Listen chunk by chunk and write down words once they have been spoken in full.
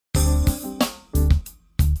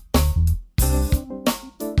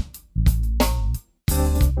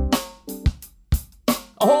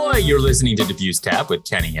you're listening to DiffuseTap with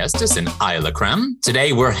Kenny Estes and Isla Krem.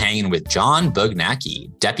 Today, we're hanging with John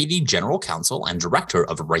Bugnacki, Deputy General Counsel and Director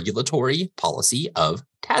of Regulatory Policy of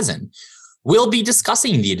TASN. We'll be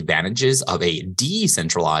discussing the advantages of a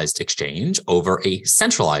decentralized exchange over a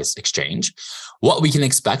centralized exchange, what we can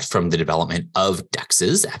expect from the development of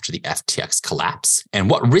DEXs after the FTX collapse, and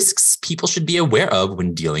what risks people should be aware of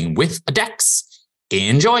when dealing with a DEX.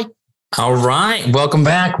 Enjoy. All right. Welcome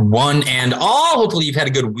back, one and all. Hopefully you've had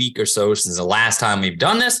a good week or so since the last time we've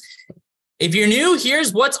done this. If you're new,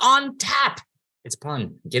 here's what's on tap. It's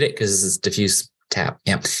fun. Get it? Because this is DiffuseTap.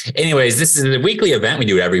 Yeah. Anyways, this is a weekly event. We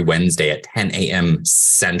do it every Wednesday at 10 a.m.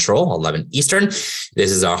 Central, 11 Eastern.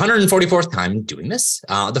 This is our 144th time doing this.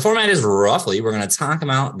 The format is roughly, we're going to talk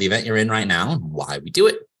about the event you're in right now, why we do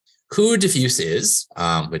it, who Diffuse is,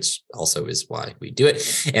 which also is why we do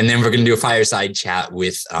it. And then we're going to do a fireside chat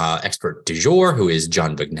with expert du jour, who is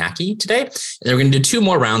John Bugnacki today. And then we're going to do two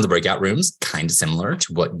more rounds of breakout rooms, kind of similar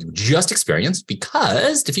to what you just experienced,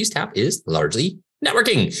 because DiffuseTap is largely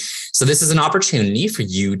networking. So this is an opportunity for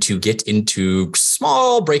you to get into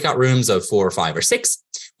small breakout rooms of 4 or 5 or 6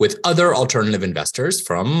 with other alternative investors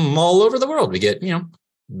from all over the world. We get,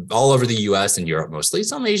 all over the US and Europe mostly,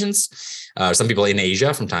 some Asians, some people in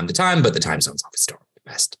Asia from time to time, but the time zones always don't the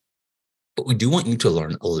best. But we do want you to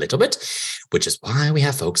learn a little bit, which is why we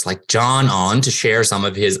have folks like John on to share some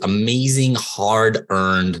of his amazing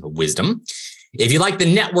hard-earned wisdom. If you like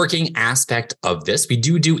the networking aspect of this, we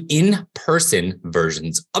do in-person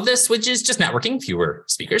versions of this, which is just networking, fewer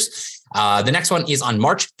speakers. The next one is on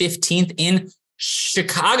March 15th in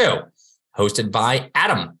Chicago, hosted by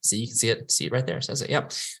Adam. See, you can see it right there. It says it.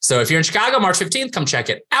 Yep. So if you're in Chicago, March 15th, come check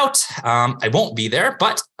it out. I won't be there,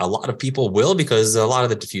 but a lot of people will, because a lot of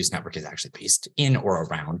the Diffuse network is actually based in or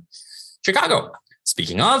around Chicago.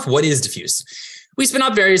 Speaking of, what is Diffuse? We spin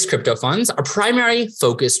up various crypto funds. Our primary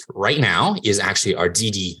focus right now is actually our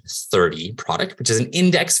DD30 product, which is an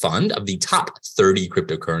index fund of the top 30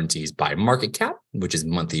 cryptocurrencies by market cap, which is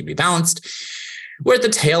monthly rebalanced. We're at the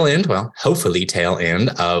tail end, hopefully tail end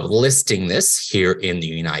of listing this here in the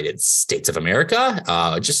United States of America,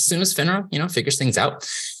 just as soon as FINRA, figures things out.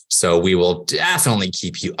 So we will definitely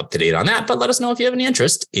keep you up to date on that, but let us know if you have any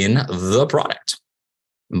interest in the product.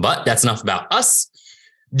 But that's enough about us.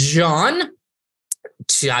 John,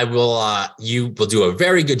 you will do a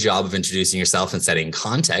very good job of introducing yourself and setting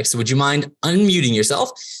context. Would you mind unmuting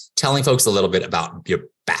yourself, telling folks a little bit about your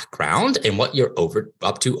background and what you're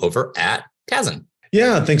up to over at TASN?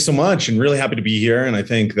 Yeah, thanks so much. And really happy to be here. And I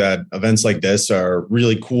think that events like this are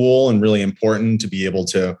really cool and really important to be able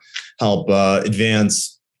to help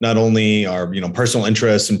advance not only our personal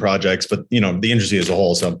interests and projects, but the industry as a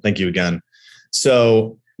whole. So thank you again.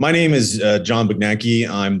 So my name is John Bugnacki.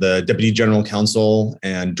 I'm the Deputy General Counsel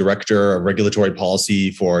and Director of Regulatory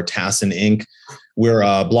Policy for TASN Inc. We're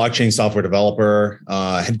a blockchain software developer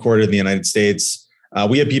headquartered in the United States.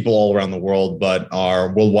 We have people all around the world, but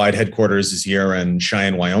our worldwide headquarters is here in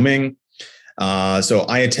Cheyenne, Wyoming. So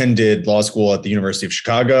I attended law school at the University of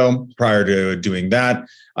Chicago. Prior to doing that,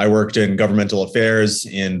 I worked in governmental affairs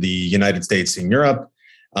in the United States and Europe.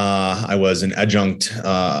 I was an adjunct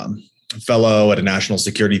fellow at a national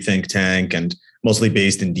security think tank and mostly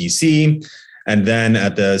based in DC. And then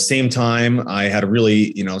at the same time, I had a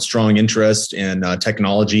really strong interest in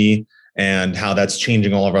technology and how that's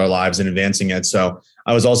changing all of our lives and advancing it. So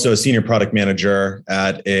I was also a senior product manager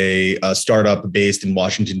at a startup based in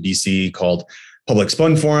Washington, D.C. called Public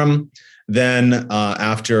Fund Forum. Then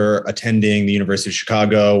after attending the University of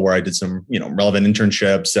Chicago, where I did some relevant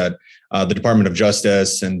internships at the Department of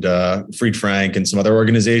Justice and Fried Frank and some other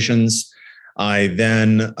organizations, I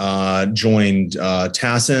then joined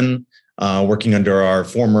TASN, working under our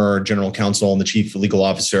former general counsel and the chief legal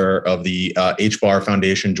officer of the HBAR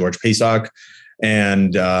Foundation, George Pasak.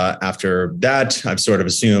 And after that, I've sort of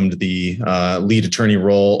assumed the lead attorney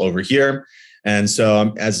role over here. And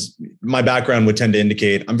so as my background would tend to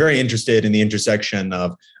indicate, I'm very interested in the intersection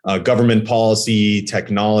of government policy,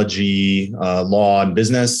 technology, law, and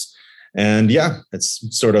business. And yeah, it's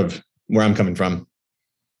sort of where I'm coming from.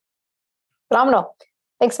 Phenomenal.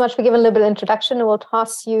 Thanks so much for giving a little bit of introduction. And we'll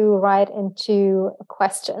toss you right into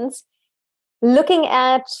questions. Looking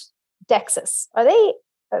at DEXs, are they,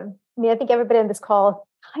 I think everybody on this call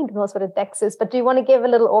kind of knows what a DEX is, but do you want to give a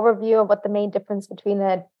little overview of what the main difference between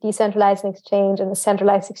a decentralized exchange and a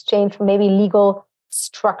centralized exchange from maybe legal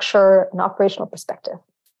structure and operational perspective?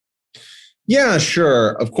 Yeah,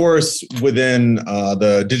 sure. Of course, within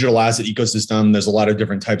the digital asset ecosystem, there's a lot of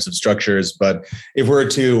different types of structures. But if we're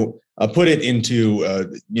to put it into,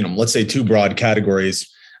 let's say 2 broad categories,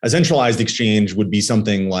 A centralized exchange would be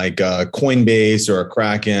something like a Coinbase or a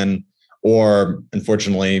Kraken, or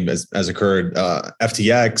unfortunately, as occurred,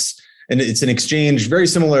 FTX. And it's an exchange very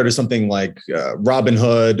similar to something like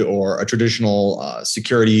Robinhood or a traditional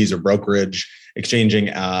securities or brokerage exchanging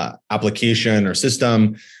application or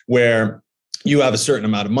system, where you have a certain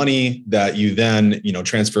amount of money that you then,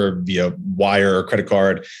 transfer via wire or credit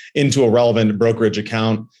card into a relevant brokerage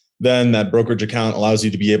account. Then that brokerage account allows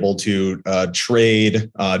you to be able to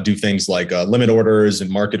trade, do things like limit orders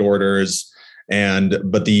and market orders.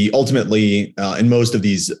 But ultimately, in most of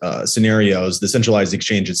these scenarios, the centralized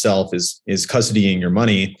exchange itself is custodying your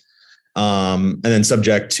money, and then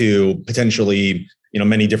subject to potentially,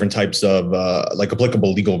 many different types of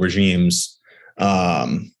applicable legal regimes,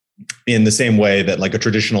 in the same way that like a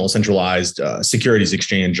traditional centralized securities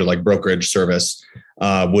exchange or like brokerage service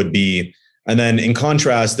would be. And then in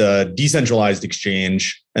contrast, a decentralized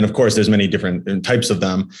exchange, and of course, there's many different types of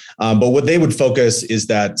them, but what they would focus is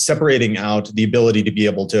that separating out the ability to be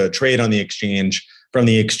able to trade on the exchange from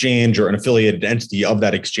the exchange or an affiliated entity of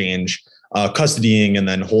that exchange, custodying and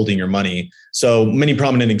then holding your money. So many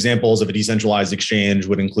prominent examples of a decentralized exchange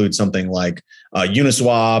would include something like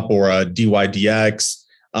Uniswap or a DYDX.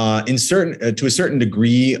 To a certain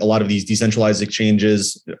degree, a lot of these decentralized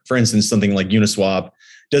exchanges, for instance, something like Uniswap,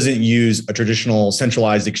 doesn't use a traditional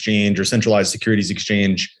centralized exchange or centralized securities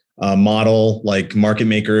exchange model like market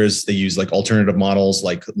makers. They use like alternative models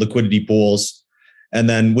like liquidity pools. And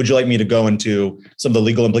then would you like me to go into some of the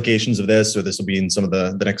legal implications of this, or this will be in some of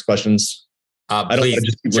the next questions?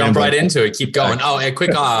 Please jump right into it. Keep going. Oh, a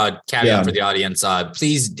quick caveat for the audience.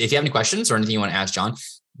 Please, if you have any questions or anything you want to ask John,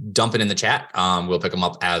 dump it in the chat. We'll pick them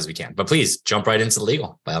up as we can. But please jump right into the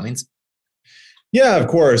legal by all means. Yeah, of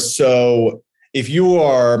course. So if you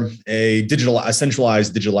are a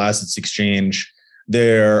centralized digital assets exchange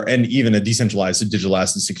and even a decentralized digital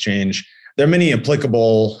assets exchange, there are many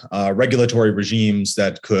applicable regulatory regimes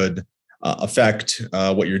that could affect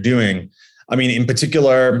what you're doing. I mean, in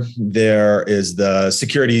particular, there is the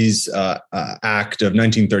Securities Act of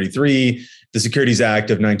 1933, the Securities Act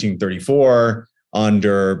of 1934,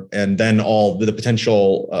 and then all the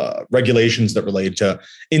potential regulations that relate to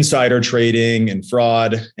insider trading and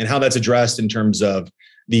fraud, and how that's addressed in terms of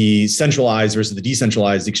the centralized versus the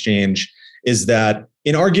decentralized exchange, is that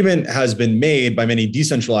an argument has been made by many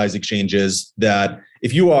decentralized exchanges that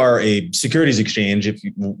if you are a securities exchange, if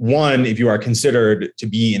you are considered to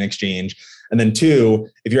be an exchange, and then two,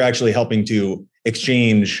 if you're actually helping to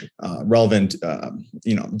exchange relevant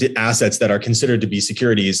assets that are considered to be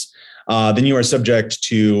securities, then you are subject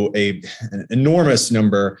to an enormous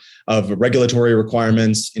number of regulatory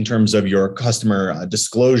requirements in terms of your customer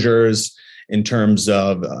disclosures, in terms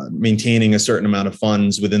of maintaining a certain amount of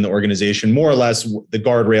funds within the organization, more or less the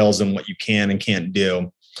guardrails and what you can and can't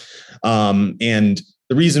do. And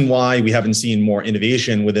the reason why we haven't seen more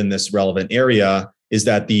innovation within this relevant area is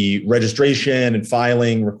that the registration and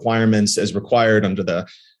filing requirements as required under the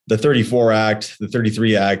 34 Act, the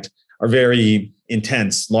 33 Act, are very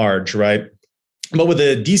intense, large, right? But with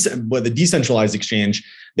the decentralized exchange,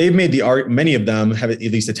 they've made many of them have at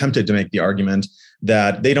least attempted to make the argument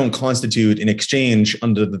that they don't constitute an exchange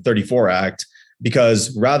under the 34 Act,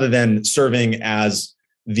 because rather than serving as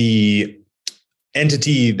the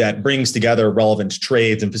entity that brings together relevant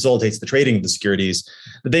trades and facilitates the trading of the securities,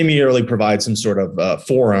 that they merely provide some sort of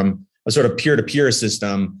forum, a sort of peer-to-peer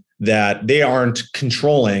system that they aren't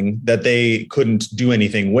controlling, that they couldn't do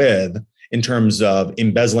anything with in terms of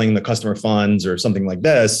embezzling the customer funds or something like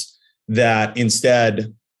this, that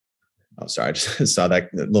instead, I just saw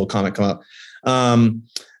that little comment come up,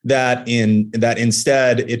 that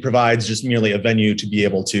instead it provides just merely a venue to be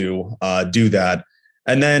able to do that.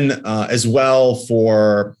 And then as well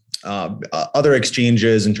for other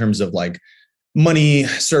exchanges in terms of like money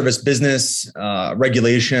service business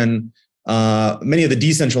regulation, many of the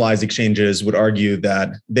decentralized exchanges would argue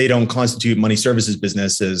that they don't constitute money services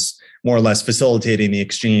businesses, more or less facilitating the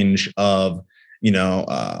exchange of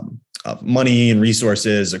money and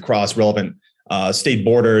resources across relevant state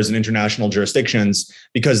borders and international jurisdictions,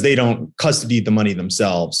 because they don't custody the money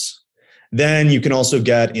themselves. Then you can also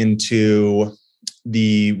get into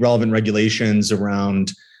the relevant regulations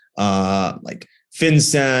around like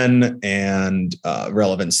FinCEN and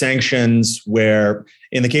relevant sanctions, where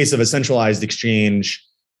in the case of a centralized exchange,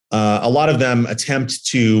 a lot of them attempt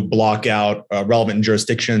to block out relevant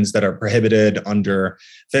jurisdictions that are prohibited under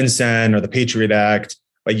FinCEN or the Patriot Act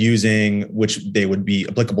by using, which they would be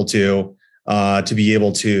applicable to be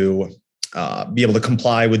able to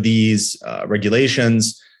comply with these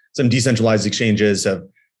regulations. Some decentralized exchanges have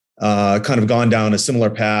kind of gone down a similar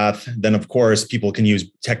path, then of course people can use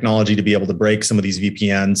technology to be able to break some of these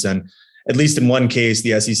VPNs. And at least in one case,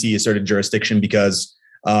 the SEC asserted jurisdiction because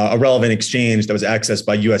a relevant exchange that was accessed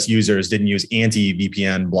by US users didn't use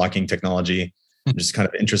anti-VPN blocking technology, which is kind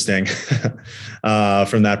of interesting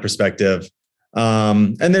from that perspective.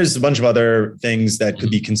 And there's a bunch of other things that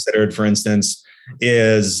could be considered. For instance,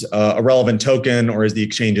 is a relevant token, or is the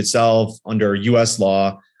exchange itself under US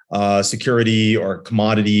law security or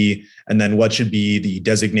commodity? And then what should be the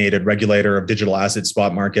designated regulator of digital asset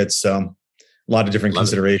spot markets? So a lot of different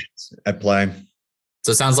considerations at play.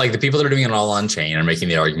 So it sounds like the people that are doing it all on chain are making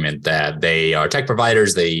the argument that they are tech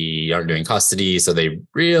providers, they aren't doing custody, so they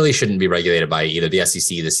really shouldn't be regulated by either the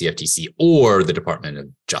SEC, the CFTC, or the Department of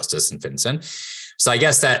Justice and FinCEN. So I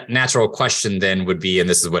guess that natural question then would be, and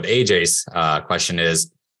this is what AJ's question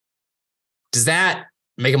is, does that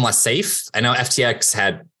make them less safe? I know FTX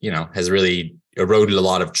has really eroded a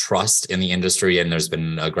lot of trust in the industry, and there's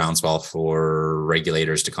been a groundswell for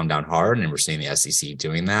regulators to come down hard, and we're seeing the SEC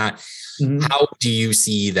doing that. Mm-hmm. How do you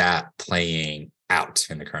see that playing out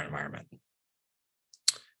in the current environment?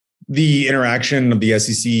 The interaction of the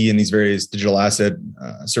SEC and these various digital asset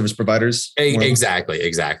service providers? Exactly.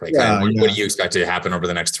 Yeah, what do you expect to happen over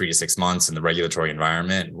the next 3 to 6 months in the regulatory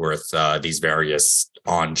environment with these various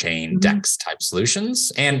on-chain DEX type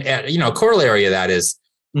solutions? And corollary of that is,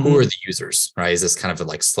 who are the users, right? Is this kind of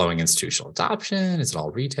like slowing institutional adoption? Is it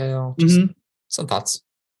all retail? Just some thoughts.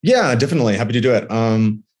 Yeah, definitely. Happy to do it.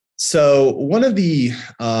 So one of the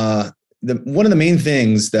main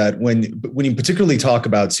things that when you particularly talk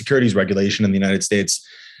about securities regulation in the United States,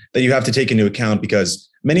 that you have to take into account, because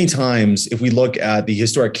many times if we look at the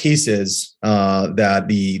historic cases that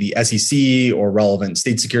the SEC or relevant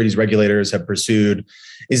state securities regulators have pursued,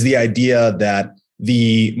 is the idea that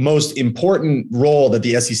the most important role that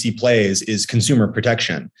the SEC plays is consumer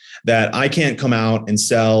protection, that I can't come out and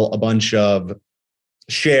sell a bunch of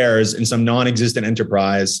shares in some non-existent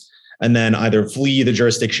enterprise and then either flee the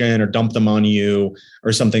jurisdiction or dump them on you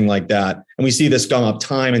or something like that. And we see this come up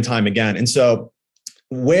time and time again. And so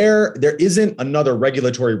where there isn't another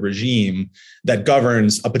regulatory regime that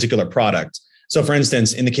governs a particular product. So for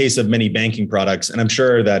instance, in the case of many banking products, and I'm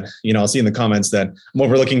sure that, I'll see in the comments that I'm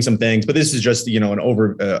overlooking some things, but this is just,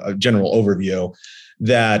 a general overview,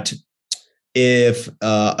 that if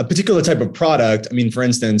a particular type of product, for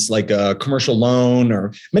instance, like a commercial loan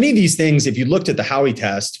or many of these things, if you looked at the Howey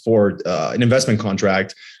test for an investment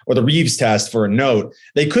contract or the Reeves test for a note,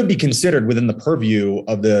 they could be considered within the purview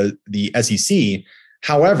of the SEC.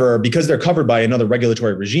 However, because they're covered by another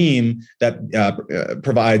regulatory regime that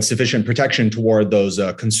provides sufficient protection toward those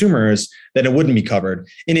consumers, then it wouldn't be covered.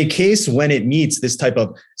 In a case when it meets this type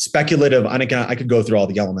of speculative, I could go through all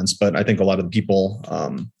the elements, but I think a lot of the people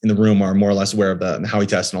in the room are more or less aware of the Howey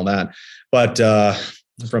test and all that. But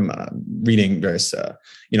from reading various,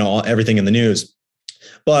 everything in the news.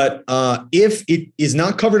 But if it is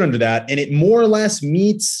not covered under that, and it more or less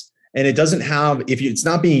meets, and it doesn't have, if it's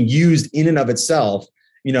not being used in and of itself,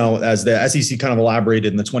 as the SEC kind of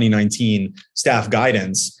elaborated in the 2019 staff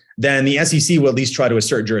guidance, then the SEC will at least try to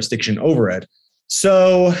assert jurisdiction over it.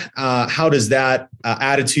 So how does that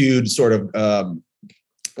attitude sort of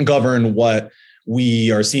govern what we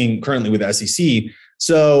are seeing currently with the SEC?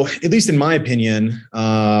 So at least in my opinion,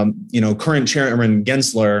 current Chairman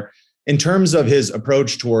Gensler, in terms of his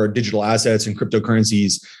approach toward digital assets and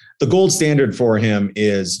cryptocurrencies, the gold standard for him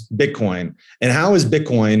is Bitcoin. And how is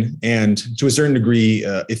Bitcoin, and to a certain degree,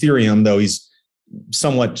 Ethereum, though he's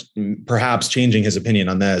somewhat perhaps changing his opinion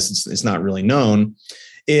on this, it's not really known,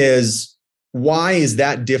 is why is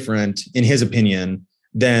that different, in his opinion,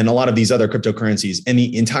 than a lot of these other cryptocurrencies? And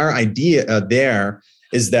the entire idea there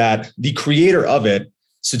is that the creator of it,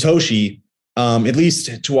 Satoshi, at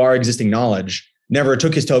least to our existing knowledge, never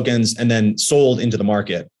took his tokens and then sold into the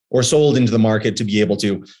market, or sold into the market to be able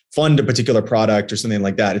to fund a particular product or something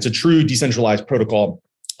like that. It's a true decentralized protocol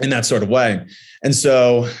in that sort of way. And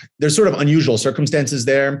so there's sort of unusual circumstances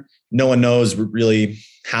there. No one knows what really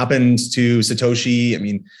happened to Satoshi.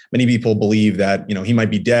 Many people believe that, he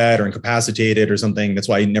might be dead or incapacitated or something. That's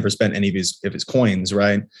why he never spent any of his coins,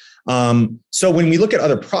 right? So when we look at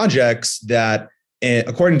other projects that,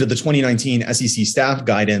 according to the 2019 SEC staff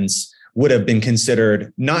guidance, would have been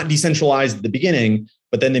considered not decentralized at the beginning,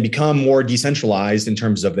 but then they become more decentralized in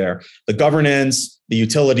terms of the governance, the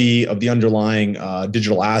utility of the underlying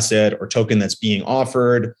digital asset or token that's being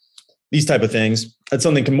offered, these type of things. That's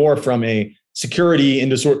something can morph from a security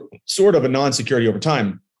into sort of a non-security over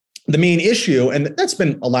time. The main issue, and that's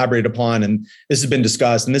been elaborated upon, and this has been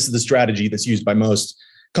discussed, and this is the strategy that's used by most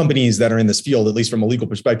companies that are in this field, at least from a legal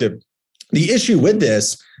perspective. The issue with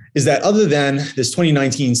this is that other than this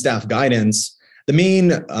 2019 staff guidance, the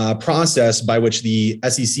main process by which the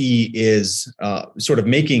SEC is sort of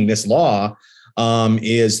making this law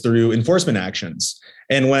is through enforcement actions.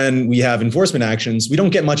 And when we have enforcement actions, we don't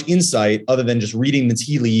get much insight other than just reading the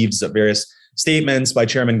tea leaves of various statements by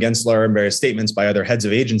Chairman Gensler and various statements by other heads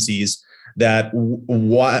of agencies that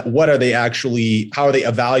what are they actually, how are they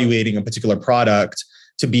evaluating a particular product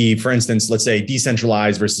to be, for instance, let's say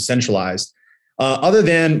decentralized versus centralized, other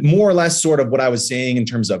than more or less sort of what I was saying in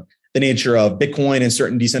terms of the nature of Bitcoin and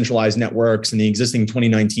certain decentralized networks and the existing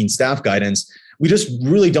 2019 staff guidance. We just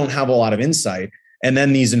really don't have a lot of insight. And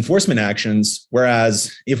then these enforcement actions,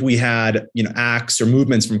 whereas if we had, acts or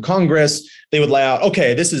movements from Congress, they would lay out,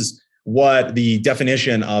 okay, this is what the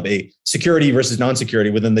definition of a security versus non-security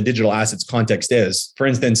within the digital assets context is. For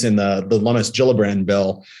instance, in the Lummis-Gillibrand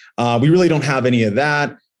bill, we really don't have any of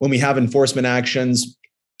that. When we have enforcement actions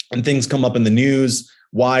and things come up in the news,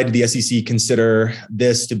 why did the SEC consider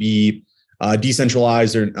this to be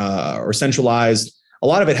decentralized or centralized? A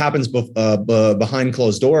lot of it happens behind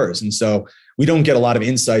closed doors. And so we don't get a lot of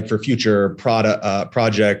insight for future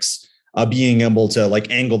projects being able to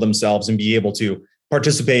angle themselves and be able to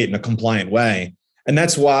participate in a compliant way. And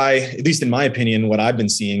that's why, at least in my opinion, what I've been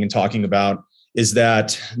seeing and talking about is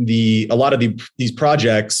that a lot of these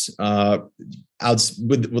projects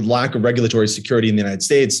with lack of regulatory security in the United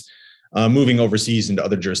States, moving overseas into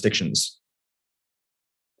other jurisdictions.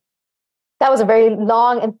 That was a very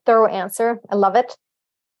long and thorough answer. I love it.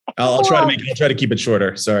 I'll try to keep it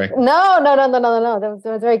shorter. Sorry. No. That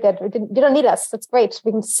was very good. You don't need us. That's great.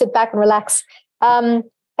 We can sit back and relax.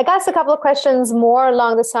 I guess a couple of questions more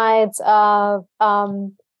along the sides of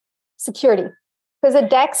security. Because a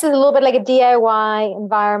DEX is a little bit like a DIY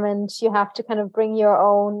environment. You have to kind of bring your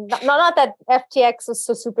own, not that FTX is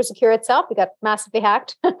so super secure itself. We got massively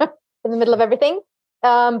hacked in the middle of everything.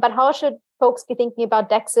 But how should folks be thinking about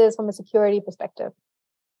DEXs from a security perspective?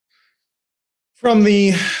 At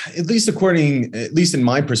least in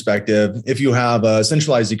my perspective, if you have a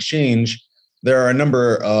centralized exchange, there are a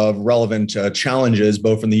number of relevant challenges,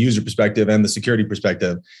 both from the user perspective and the security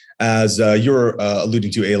perspective. As you're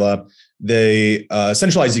alluding to, Ayla, the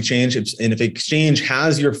centralized exchange, and if exchange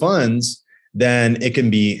has your funds, then it can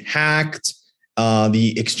be hacked.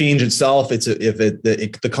 The exchange itself,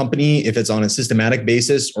 the company, if it's on a systematic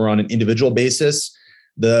basis or on an individual basis,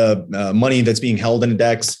 the money that's being held in a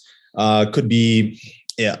DEX could be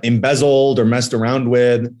embezzled or messed around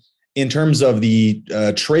with. In terms of the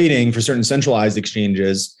trading for certain centralized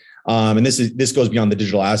exchanges, and this goes beyond the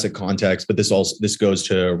digital asset context, but this goes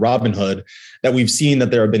to Robinhood, that we've seen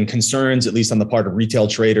that there have been concerns, at least on the part of retail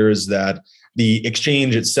traders, that the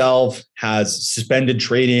exchange itself has suspended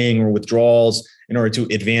trading or withdrawals in order to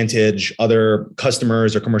advantage other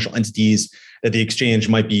customers or commercial entities that the exchange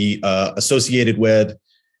might be associated with.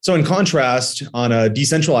 So in contrast, on a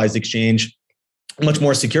decentralized exchange, much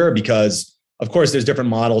more secure because, of course, there's different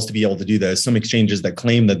models to be able to do this. Some exchanges that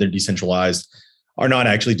claim that they're decentralized are not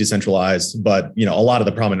actually decentralized, but a lot of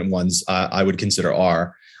the prominent ones I would consider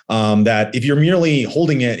are. That if you're merely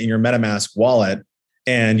holding it in your MetaMask wallet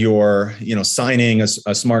and you're signing a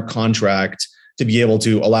smart contract to be able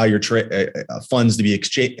to allow your funds to be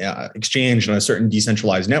exchanged on a certain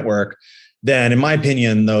decentralized network, then in my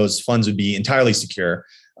opinion, those funds would be entirely secure.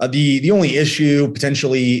 The only issue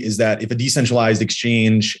potentially is that if a decentralized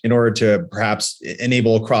exchange, in order to perhaps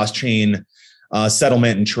enable a cross-chain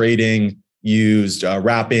settlement and trading, used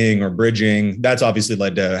wrapping or bridging, that's obviously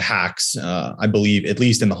led to hacks, I believe, at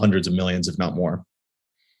least in the hundreds of millions, if not more.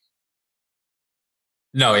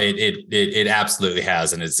 No, it absolutely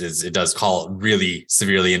has, and it does call really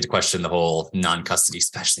severely into question the whole non-custody,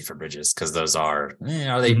 especially for bridges, because those are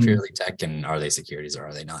they purely tech and are they securities or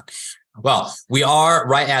are they not? Well, we are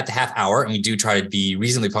right at the half hour, and we do try to be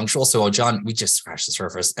reasonably punctual. So, John, we just scratched the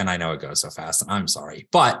surface, and I know it goes so fast. I'm sorry,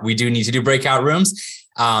 but we do need to do breakout rooms.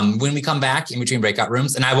 When we come back in between breakout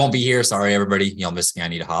rooms, and I won't be here. Sorry, everybody. You'll miss me. I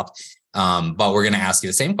need to hop. But we're going to ask you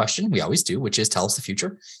the same question we always do, which is tell us the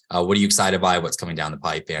future. What are you excited by? What's coming down the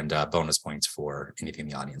pipe? And bonus points for anything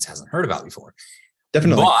the audience hasn't heard about before.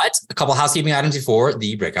 Definitely. But a couple of housekeeping items before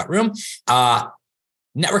the breakout room.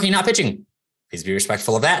 Networking, not pitching. Please be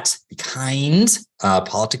respectful of that. Be kind.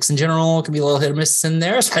 Politics in general can be a little hit or miss in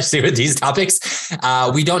there, especially with these topics.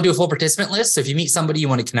 We don't do a full participant list. So if you meet somebody you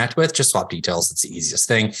want to connect with, just swap details. It's the easiest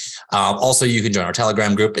thing. Also, you can join our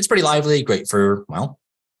Telegram group. It's pretty lively, great for,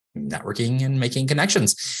 networking and making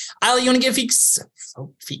connections. Isla, you want to give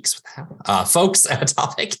folks a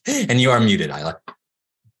topic? And you are muted, Isla.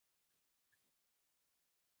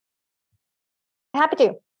 Happy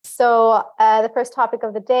to. So the first topic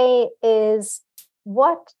of the day is,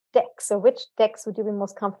 what DEX, or which DEX would you be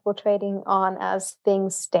most comfortable trading on as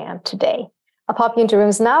things stand today? I'll pop you into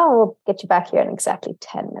rooms now and we'll get you back here in exactly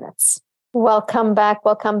 10 minutes. Welcome back.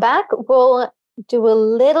 Welcome back. We'll do a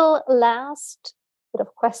little last bit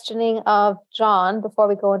of questioning of John before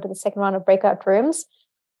we go into the second round of breakout rooms.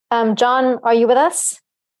 John, are you with us?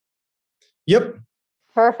 Yep.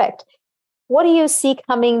 Perfect. What do you see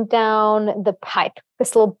coming down the pipe?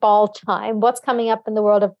 Crystal ball time. What's coming up in the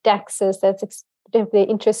world of DEXs that's particularly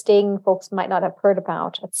interesting, folks might not have heard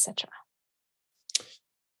about, etc.?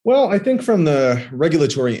 Well, I think from the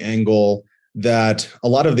regulatory angle that a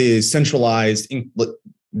lot of the centralized,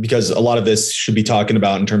 because a lot of this should be talking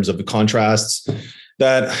about in terms of the contrasts,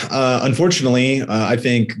 that unfortunately, I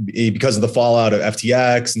think because of the fallout of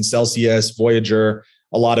FTX and Celsius, Voyager,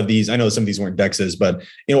 a lot of these, I know some of these weren't DEXs, but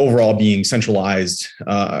overall being centralized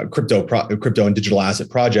crypto and digital asset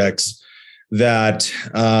projects, that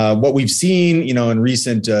what we've seen, in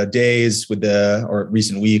recent days or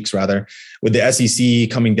recent weeks rather, with the SEC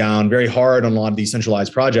coming down very hard on a lot of these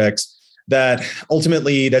centralized projects, that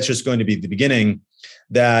ultimately that's just going to be the beginning,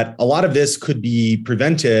 that a lot of this could be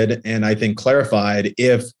prevented and I think clarified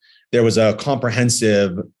if there was a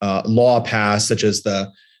comprehensive law passed, such as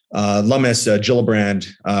the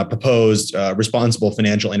Lummis-Gillibrand proposed Responsible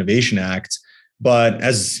Financial Innovation Act. But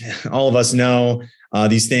as all of us know,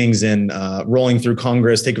 these things and rolling through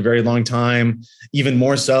Congress take a very long time, even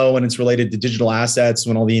more so when it's related to digital assets,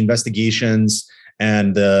 when all the investigations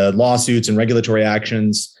and the lawsuits and regulatory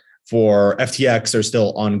actions for FTX are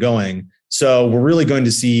still ongoing. So we're really going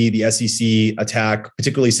to see the SEC attack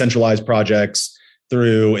particularly centralized projects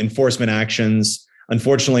through enforcement actions.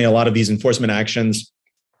 Unfortunately, a lot of these enforcement actions,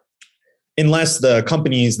 unless the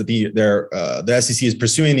companies that the SEC is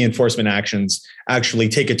pursuing the enforcement actions actually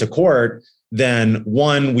take it to court, then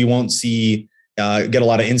one, we won't see get a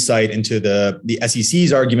lot of insight into the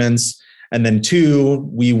SEC's arguments, and then two,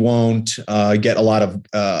 we won't get a lot of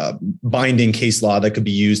binding case law that could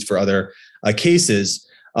be used for other cases.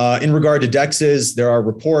 In regard to DEXs, there are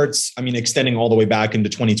reports, extending all the way back into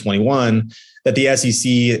 2021, that the SEC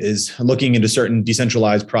is looking into certain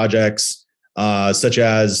decentralized projects, such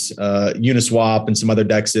as Uniswap and some other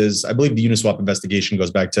DEXs. I believe the Uniswap investigation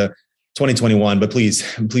goes back to 2021, but please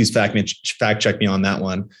fact check me on that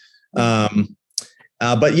one.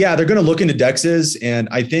 But yeah, they're going to look into DEXs. And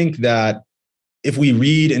I think that if we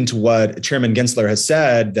read into what Chairman Gensler has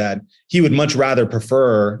said, that he would much rather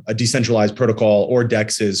prefer a decentralized protocol or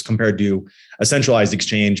DEXs compared to a centralized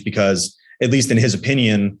exchange, because at least in his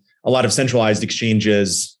opinion, a lot of centralized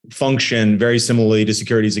exchanges function very similarly to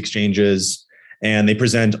securities exchanges, and they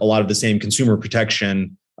present a lot of the same consumer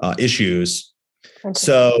protection issues.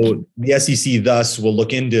 So the SEC thus will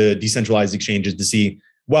look into decentralized exchanges to see,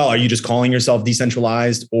 well, are you just calling yourself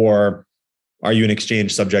decentralized, or are you an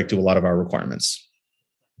exchange subject to a lot of our requirements?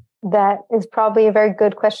 That is probably a very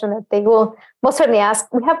good question that they will most certainly ask.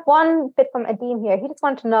 We have one bit from Adim here. He just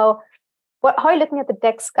wanted to know, how are you looking at the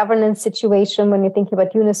DEX governance situation when you're thinking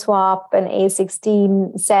about Uniswap and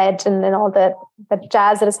A16Z and all that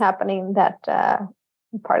jazz that is happening in that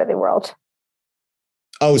part of the world?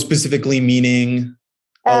 Oh, specifically meaning?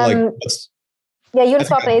 Yeah,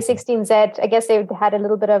 Uniswap and A16Z, I guess they had a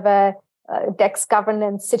little bit of a DEX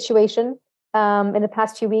governance situation in the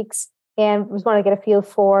past few weeks. And I just want to get a feel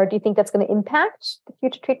for, do you think that's going to impact the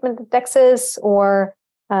future treatment of DEXs? Or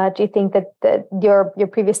do you think that your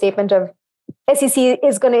previous statement of SEC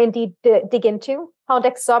is going to indeed dig into how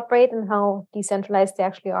DEXs operate and how decentralized they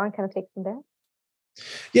actually are and kind of take from there?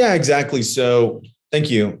 Yeah, exactly. So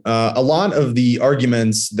thank you. A lot of the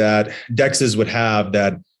arguments that DEXs would have,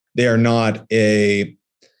 that they are not a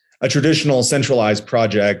traditional centralized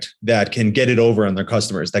project that can get it over on their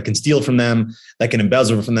customers, that can steal from them, that can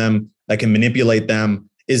embezzle from them, that can manipulate them,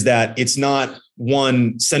 is that it's not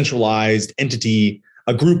one centralized entity,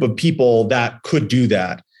 a group of people that could do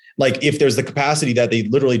that. Like if there's the capacity that they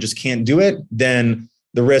literally just can't do it, then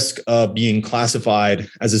the risk of being classified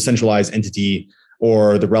as a centralized entity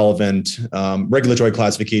or the relevant regulatory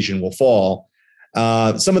classification will fall.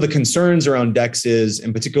 Some of the concerns around DEXs,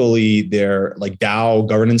 and particularly their like DAO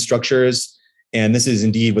governance structures, and this is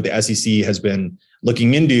indeed what the SEC has been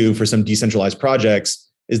looking into for some decentralized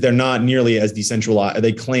projects, is they're not nearly as decentralized.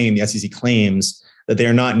 The SEC claims that they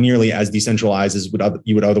are not nearly as decentralized as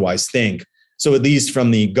you would otherwise think. So at least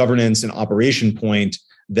from the governance and operation point,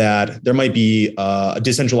 that there might be a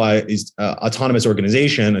decentralized autonomous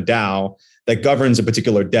organization, a DAO, that governs a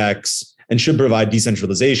particular DEX and should provide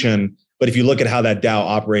decentralization. But if you look at how that DAO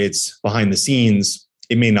operates behind the scenes,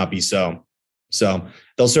 it may not be so. So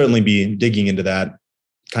they'll certainly be digging into that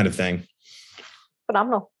kind of thing.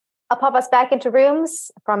 Phenomenal. I'll pop us back into rooms.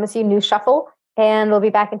 I promise you, new shuffle. And we'll be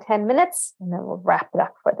back in 10 minutes, and then we'll wrap it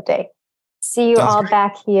up for the day. See you all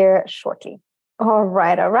back here shortly. All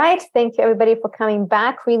right. Thank you, everybody, for coming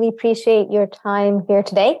back. Really appreciate your time here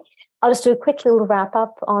today. I'll just do a quick little wrap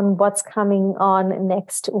up on what's coming on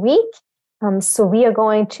next week. So we are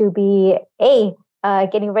going to be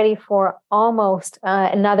getting ready for almost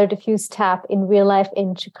another DiffuseTap in real life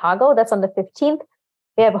in Chicago. That's on the 15th.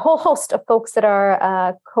 We have a whole host of folks that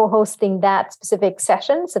are co-hosting that specific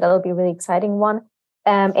session. So that'll be a really exciting one.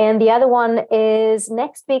 And the other one is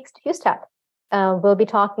next week's DiffuseTap. We'll be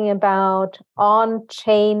talking about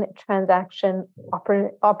on-chain transaction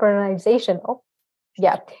operationalization.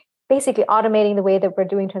 Basically automating the way that we're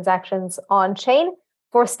doing transactions on-chain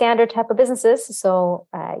for standard type of businesses. So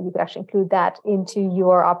you could actually include that into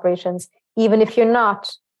your operations, even if you're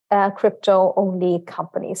not a crypto-only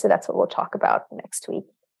company. So that's what we'll talk about next week.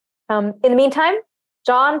 In the meantime,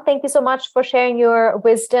 John, thank you so much for sharing your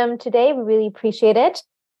wisdom today. We really appreciate it.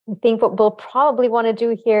 I think what we'll probably want to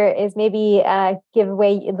do here is maybe give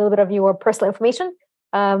away a little bit of your personal information.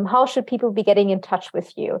 How should people be getting in touch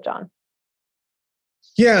with you, John?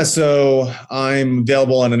 Yeah, so I'm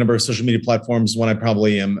available on a number of social media platforms. One I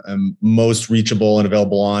probably am most reachable and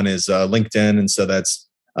available on is LinkedIn. And so that's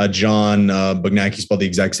John Bugnacki, spelled the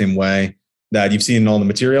exact same way that you've seen in all the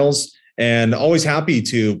materials. And always happy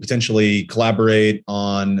to potentially collaborate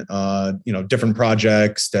on different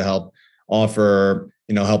projects to help offer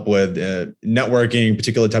help with networking,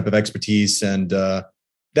 particular type of expertise. And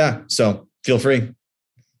so feel free.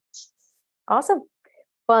 Awesome.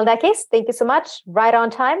 Well, in that case, thank you so much. Right on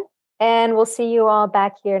time. And we'll see you all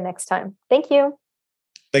back here next time. Thank you.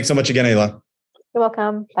 Thanks so much again, Ayla. You're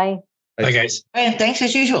welcome. Bye. Bye, guys. And thanks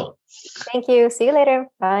as usual. Thank you. See you later.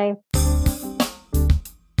 Bye.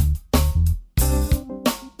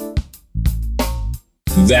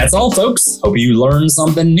 That's all, folks. Hope you learned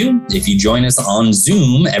something new. If you join us on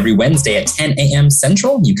Zoom every Wednesday at 10 a.m.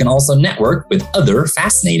 Central, you can also network with other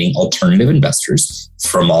fascinating alternative investors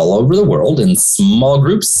from all over the world in small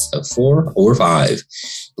groups of 4 or 5.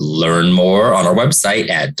 Learn more on our website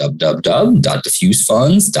at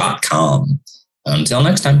www.diffusefunds.com. Until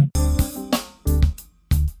next time.